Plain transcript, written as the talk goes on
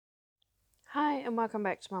Hi and welcome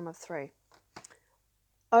back to Mum of Three.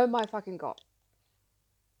 Oh my fucking god.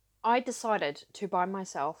 I decided to buy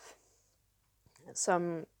myself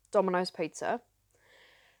some Domino's pizza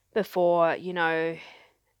before,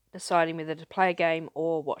 deciding whether to play a game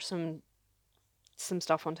or watch some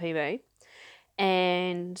stuff on TV.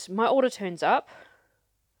 And my order turns up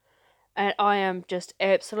and I am just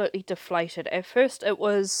absolutely deflated. At first it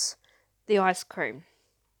was the ice cream.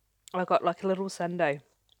 I got like a little sundae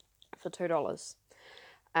for $2.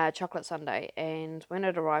 Chocolate sundae, and when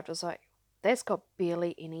it arrived I was like, that's got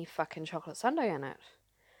barely any fucking chocolate sundae in it.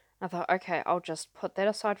 I thought, okay, I'll just put that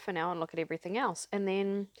aside for now and look at everything else. And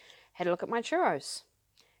then had a look at my churros.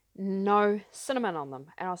 No cinnamon on them.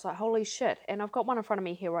 And I was like, holy shit. And I've got one in front of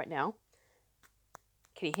me here right now.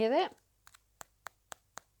 Can you hear that?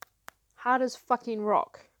 Hard as fucking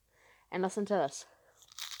rock. And listen to this.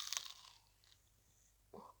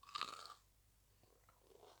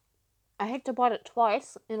 I had to bite it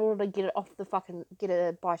twice in order to get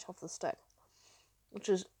a bite off the stick. Which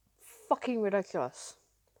is fucking ridiculous.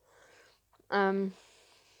 I'm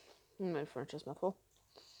going to finish this mouthful.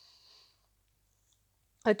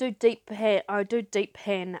 I do deep pan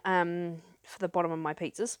for the bottom of my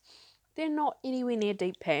pizzas. They're not anywhere near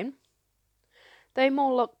deep pan. They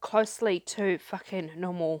more look closely to fucking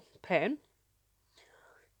normal pan.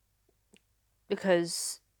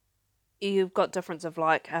 Because you've got difference of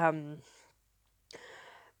like thin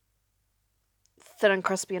and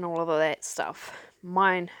crispy and all of that stuff.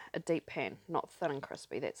 Mine a deep pan, not thin and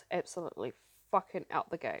crispy. That's absolutely fucking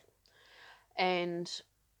out the gate. And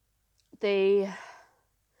the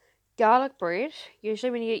garlic bread,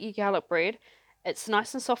 usually when you get your garlic bread, it's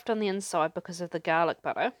nice and soft on the inside because of the garlic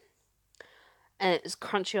butter. And it's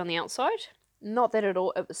crunchy on the outside. Not that at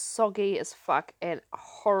all. It was soggy as fuck and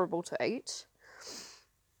horrible to eat.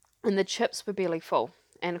 And the chips were barely full.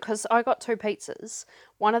 And because I got two pizzas,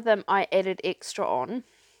 one of them I added extra on.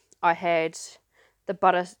 I had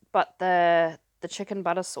the chicken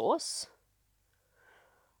butter sauce,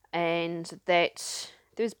 and that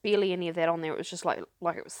there was barely any of that on there. It was just like it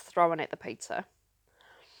was thrown at the pizza.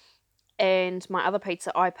 And my other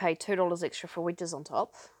pizza, I paid $2 extra for wedges on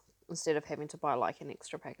top instead of having to buy like an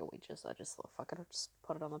extra pack of wedges. I just thought, fuck it, I'll just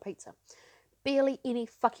put it on the pizza. Barely any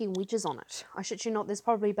fucking wedges on it. I shit you not, there's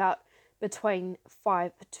probably about between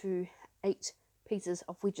 5 to 8 pieces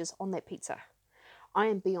of wedges on that pizza. I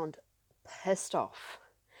am beyond pissed off.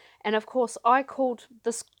 And of course, I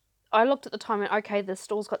looked at the time and, okay, the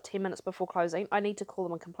store's got 10 minutes before closing. I need to call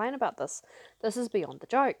them and complain about this. This is beyond the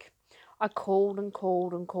joke. I called and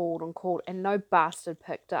called and called and called, and no bastard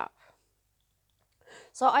picked up.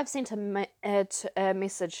 So I've sent a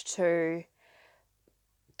message to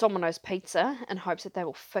Domino's Pizza in hopes that they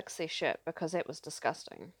will fix their shit, because that was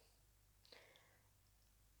disgusting.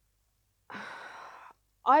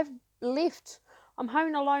 I'm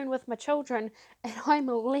home alone with my children, and I'm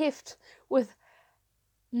left with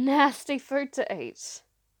nasty food to eat.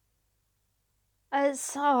 I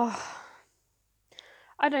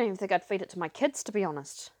don't even think I'd feed it to my kids, to be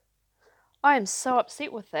honest. I am so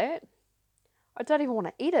upset with that. I don't even want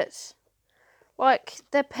to eat it. Like,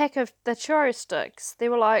 the pack of the churro sticks, there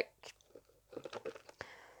were like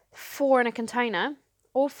 4 in a container.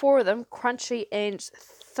 All 4 of them crunchy and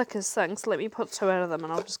thick as things. Let me put 2 out of them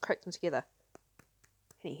and I'll just crack them together.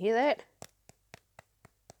 Can you hear that?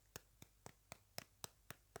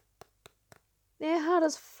 They're hard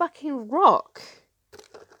as fucking rock.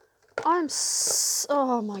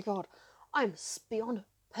 Oh my god. I'm beyond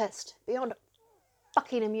pissed. Beyond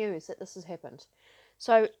fucking amused that this has happened.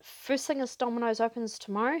 So, first thing is Domino's opens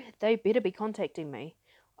tomorrow. They better be contacting me.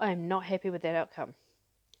 I am not happy with that outcome.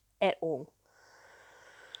 At all.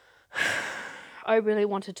 I really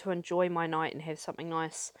wanted to enjoy my night and have something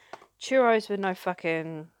nice. Churros with no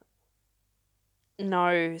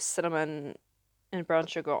cinnamon and brown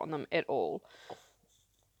sugar on them at all.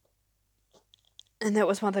 And that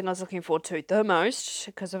was one thing I was looking forward to the most,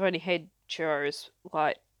 because I've only had churros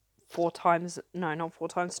like 4 times, no, not 4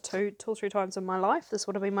 times, 2 or 3 times in my life. This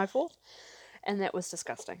would have been my 4th. And that was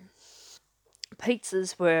disgusting.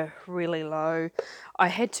 Pizzas were really low. I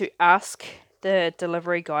had to ask the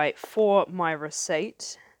delivery guy for my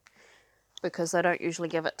receipt, because they don't usually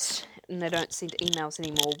give it, and they don't send emails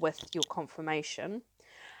anymore with your confirmation.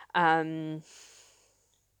 I'm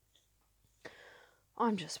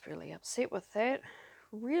just really upset with that.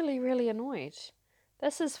 Really, really annoyed.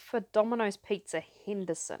 This is for Domino's Pizza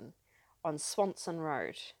Henderson on Swanson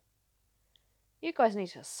Road. You guys need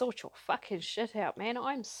to sort your fucking shit out, man.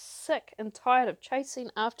 I'm sick and tired of chasing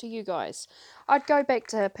after you guys. I'd go back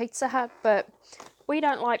to Pizza Hut, but we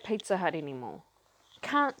don't like Pizza Hut anymore.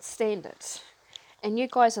 can't stand it. And you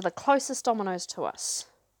guys are the closest Domino's to us.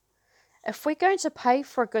 If we're going to pay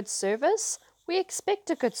for a good service, we expect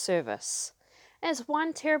a good service. And it's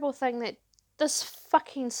one terrible thing that this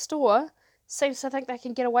fucking store seems to think they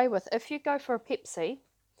can get away with. If you go for a Pepsi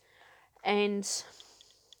and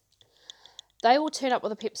they will turn up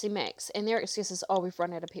with a Pepsi Max and their excuse is, oh, we've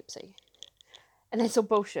run out of Pepsi. And that's all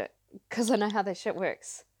bullshit, because I know how that shit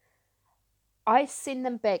works. I send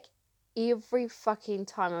them back every fucking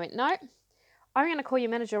time. I went, no, I'm going to call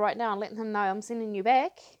your manager right now and let him know I'm sending you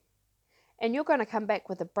back. And you're going to come back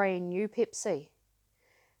with a brand new Pepsi.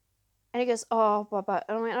 And he goes, oh, but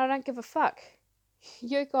and I went, I don't give a fuck.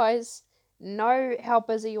 You guys know how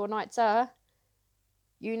busy your nights are.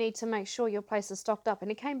 You need to make sure your place is stocked up.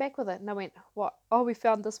 And he came back with it. And I went, what? Oh, we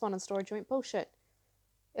found this one in storage. I went, bullshit.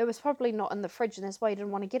 It was probably not in the fridge, and that's why you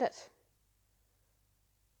didn't want to get it.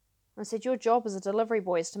 I said, your job as a delivery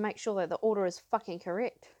boy is to make sure that the order is fucking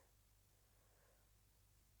correct.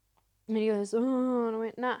 And he goes, oh, and I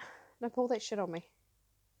went, nah, don't pull that shit on me.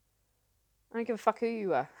 I don't give a fuck who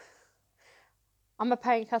you are. I'm a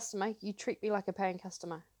paying customer. You treat me like a paying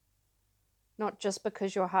customer. Not just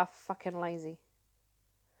because you're half fucking lazy.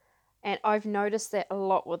 And I've noticed that a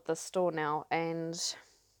lot with this store now, and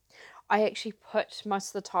I actually put most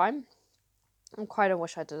of the time, I quite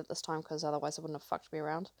wish I did it this time because otherwise it wouldn't have fucked me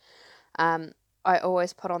around. I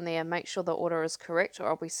always put on there, make sure the order is correct or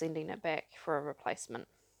I'll be sending it back for a replacement.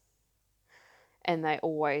 And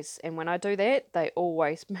when I do that, they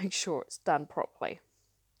always make sure it's done properly.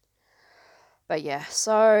 But yeah,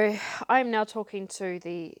 so I'm now talking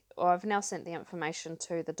to I've now sent the information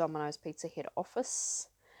to the Domino's Pizza head office,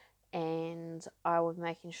 and I was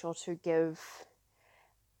making sure to give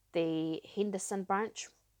the Henderson branch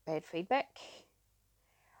bad feedback.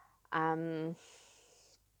 And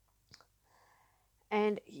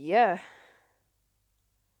yeah,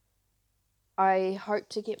 I hope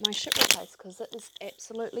to get my shit replaced because it is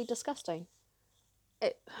absolutely disgusting.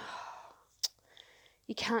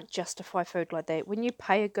 You can't justify food like that. When you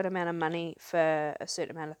pay a good amount of money for a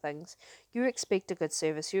certain amount of things, you expect a good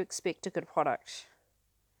service, you expect a good product.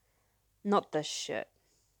 Not this shit.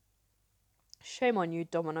 Shame on you,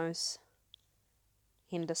 Domino's.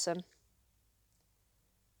 Henderson.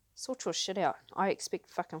 Sort your shit out. I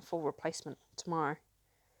expect fucking full replacement tomorrow.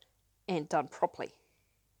 And done properly.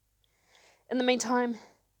 In the meantime,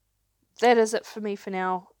 that is it for me for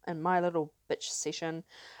now in my little bitch session.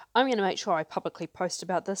 I'm going to make sure I publicly post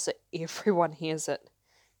about this so everyone hears it.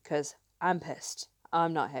 Because I'm pissed.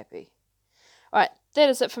 I'm not happy. Alright, that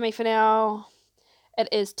is it for me for now. It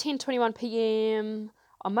is 10:21 p.m.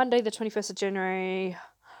 on Monday the 21st of January.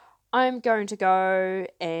 I'm going to go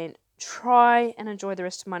and try and enjoy the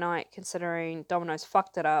rest of my night considering Domino's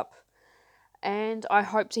fucked it up. And I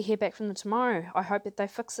hope to hear back from them tomorrow. I hope that they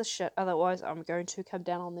fix this shit. Otherwise, I'm going to come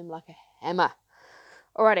down on them like a hammer.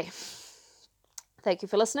 Alrighty. Thank you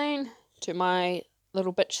for listening to my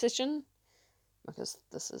little bitch session. Because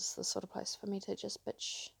this is the sort of place for me to just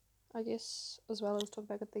bitch, I guess, as well as talk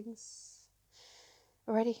about good things.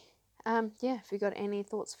 Alrighty. Yeah, if you've got any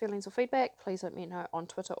thoughts, feelings, or feedback, please let me know on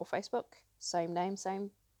Twitter or Facebook. Same name,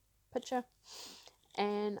 same picture.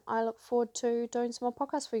 And I look forward to doing some more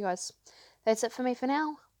podcasts for you guys. That's it for me for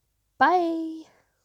now. Bye!